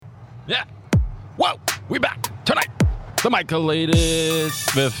Yeah. Whoa, we back tonight. The Michael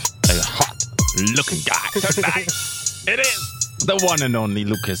latest with a hot-looking guy tonight. It is the one and only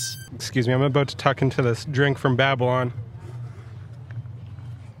Lucas. Excuse me, I'm about to tuck into this drink from Babylon.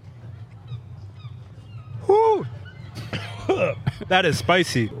 Whoo! That is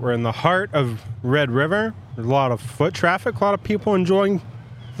spicy. We're in the heart of Red River. There's a lot of foot traffic, a lot of people enjoying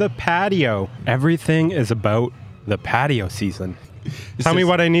the patio. Everything is about the patio season. Tell me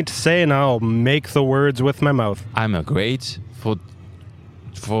what I need to say and I'll make the words with my mouth. I'm a great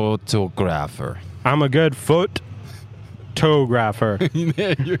photographer. I'm a good photographer.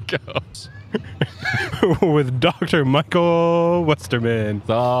 There you go. With Dr. Michael Westerman.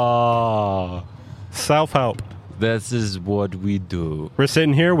 Oh, Self-help. this is what we do. We're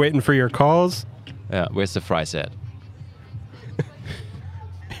sitting here waiting for your calls. Yeah, where's the fries at?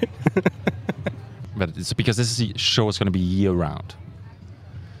 But it's because this show is going to be year-round.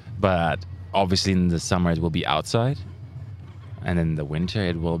 But obviously in the summer it will be outside. And in the winter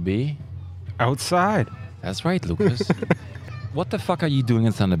it will be... Outside. That's right, Lucas. What the fuck are you doing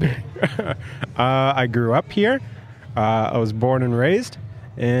in Thunder Bay? I grew up here. I was born and raised.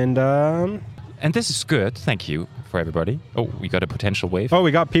 And, And this is good. Thank you for everybody. Oh, we got a potential wave.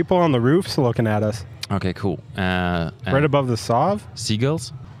 we got people on the roofs looking at us. Okay, cool. Right above the Sauve.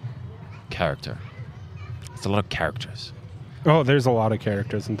 Seagulls? Character. It's a lot of characters. Oh, there's a lot of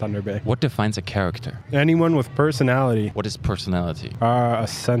characters in Thunder Bay. What defines a character? Anyone with personality. What is personality? A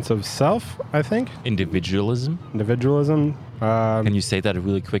sense of self, I think. Individualism? Individualism. Can you say that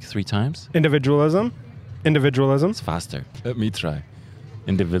really quick 3 times? Individualism. Individualism. It's faster. Let me try.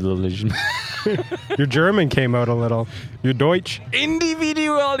 Individualism. Your German came out a little. Your Deutsch.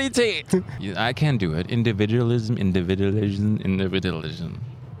 Individualität. I can do it. Individualism.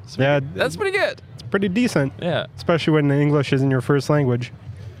 Yeah, That's pretty good. it's pretty decent. Yeah. Especially when English isn't your first language.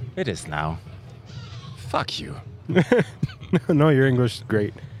 It is now. Fuck you. No, your English is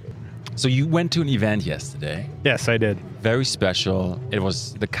great. So you went to an event yesterday. Yes, I did. Very special. It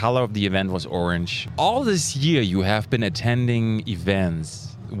was the color of the event was orange. All this year you have been attending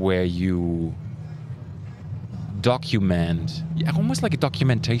events where you document, almost like a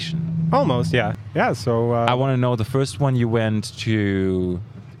documentation. Almost, yeah. Yeah, so... I want to know the first one you went to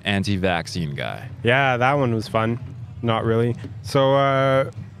anti-vaccine guy. yeah, that one was fun. Not really. So,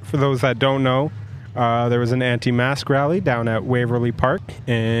 for those that don't know, there was an anti-mask rally down at Waverly Park,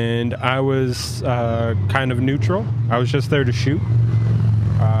 and I was kind of neutral. I was just there to shoot.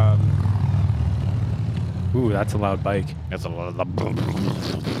 Ooh, that's a loud bike. That's a lot of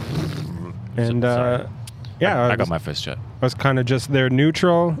And, sorry. yeah, I got my first shot. I was kind of just there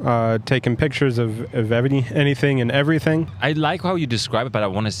neutral, taking pictures of anything and everything. I like how you describe it, but I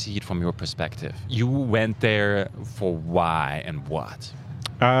want to see it from your perspective. You went there for why and what?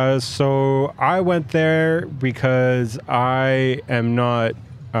 So I went there because I am not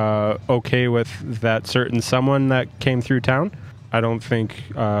okay with that certain someone that came through town. I don't think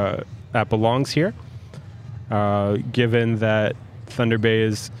that belongs here, given that Thunder Bay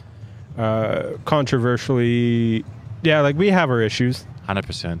is controversially... Yeah, like we have our issues.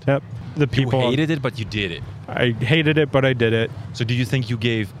 100%. Yep. The people... You hated it, but you did it. I hated it, but I did it. So do you think you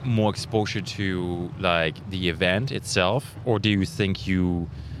gave more exposure to like the event itself, or do you think you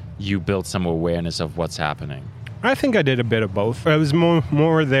built some awareness of what's happening? I think I did a bit of both. I was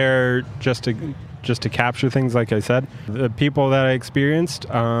more there just to capture things, like I said. The people that I experienced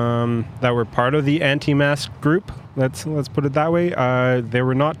that were part of the anti-mask group, let's put it that way, they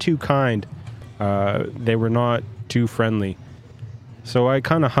were not too kind. They were not too friendly. So I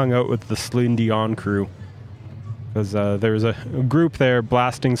kind of hung out with the Celine Dion crew. Because there was a group there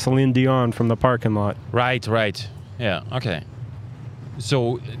blasting Celine Dion from the parking lot. Right. Yeah, okay.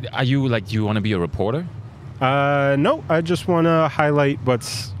 So are you like, do you want to be a reporter? No, I just want to highlight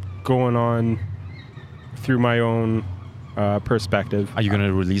what's going on through my own perspective. Are you going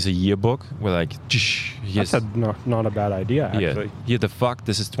to release a yearbook where like, yes, That's not a bad idea, actually. yeah, here the fuck,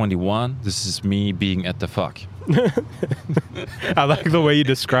 this is 21, this is me being at the fuck. I like the way you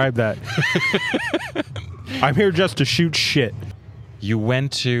describe that. I'm here just to shoot shit. You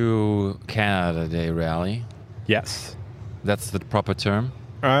went to Canada Day rally. Yes. That's the proper term.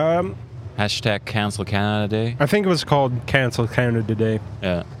 Hashtag cancel Canada Day. I think it was called Cancel Canada Day.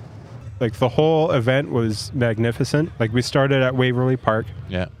 Yeah. Like, the whole event was magnificent. Like, we started at Waverly Park.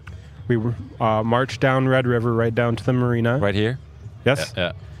 Yeah. We marched down Red River right down to the marina. Right here? Yes.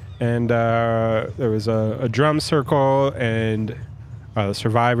 Yeah. And there was a drum circle and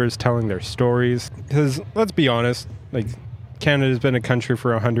survivors telling their stories. Because, let's be honest, like, Canada's been a country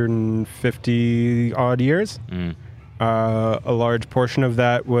for 150 odd years. A large portion of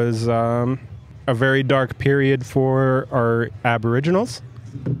that was a very dark period for our Aboriginals.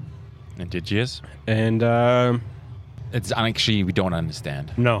 Indigenous. And It's actually, we don't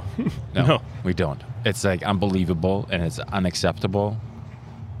understand. no, No, we don't. It's like unbelievable and it's unacceptable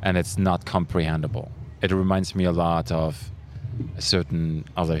and it's not comprehensible. It reminds me a lot of a certain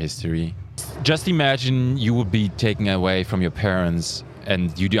other history. Just imagine you would be taken away from your parents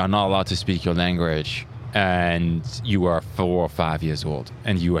and you are not allowed to speak your language and you are 4 or 5 years old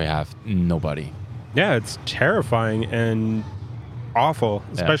and you have nobody. Yeah, it's terrifying and awful.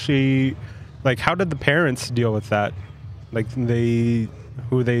 Especially, like, how did the parents deal with that? Like, who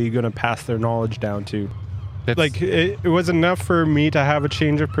are they going to pass their knowledge down to? Like, it was enough for me to have a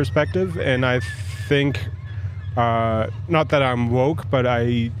change of perspective, and I think, not that I'm woke, but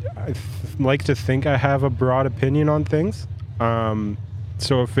I like to think I have a broad opinion on things.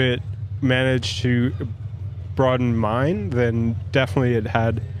 So if it managed to broaden mine, then definitely it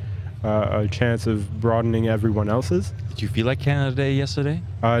had a chance of broadening everyone else's. Did you feel like Canada Day yesterday?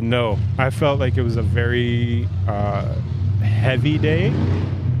 No, I felt like it was a very heavy day,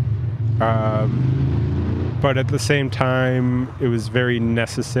 but at the same time, it was very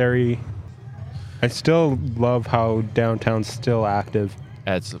necessary. I still love how downtown's still active.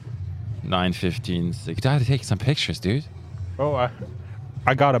 It's 9:15. You gotta take some pictures, dude. Oh,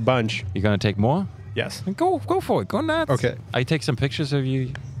 I got a bunch. You gonna take more? Yes. Go for it. Go nuts. Okay. I take some pictures of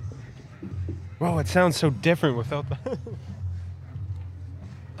you. Whoa, it sounds so different without the...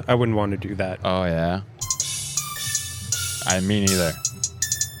 I wouldn't want to do that. Oh yeah. Me neither.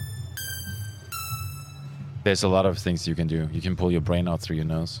 There's a lot of things you can do. You can pull your brain out through your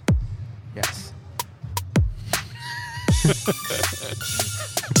nose. Yes.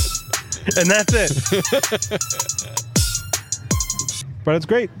 And that's it. But it's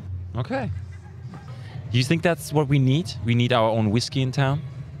great. Okay. Do you think that's what we need? We need our own whiskey in town?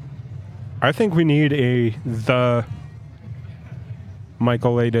 I think we need the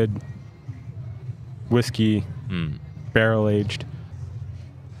Michael-ated whiskey, barrel-aged.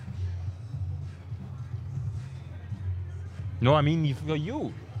 No, I mean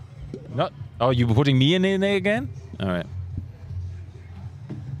you. Not. Oh, you putting me in there again? All right.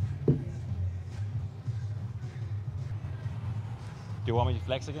 Do you want me to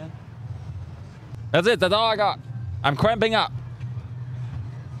flex again? That's it. That's all I got. I'm cramping up.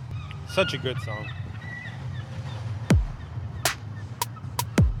 Such a good song.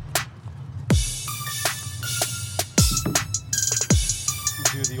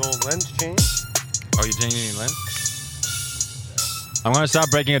 Do the old lens change. Oh, you changing the lens? I'm gonna start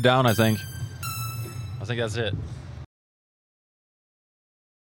breaking it down. I think that's it.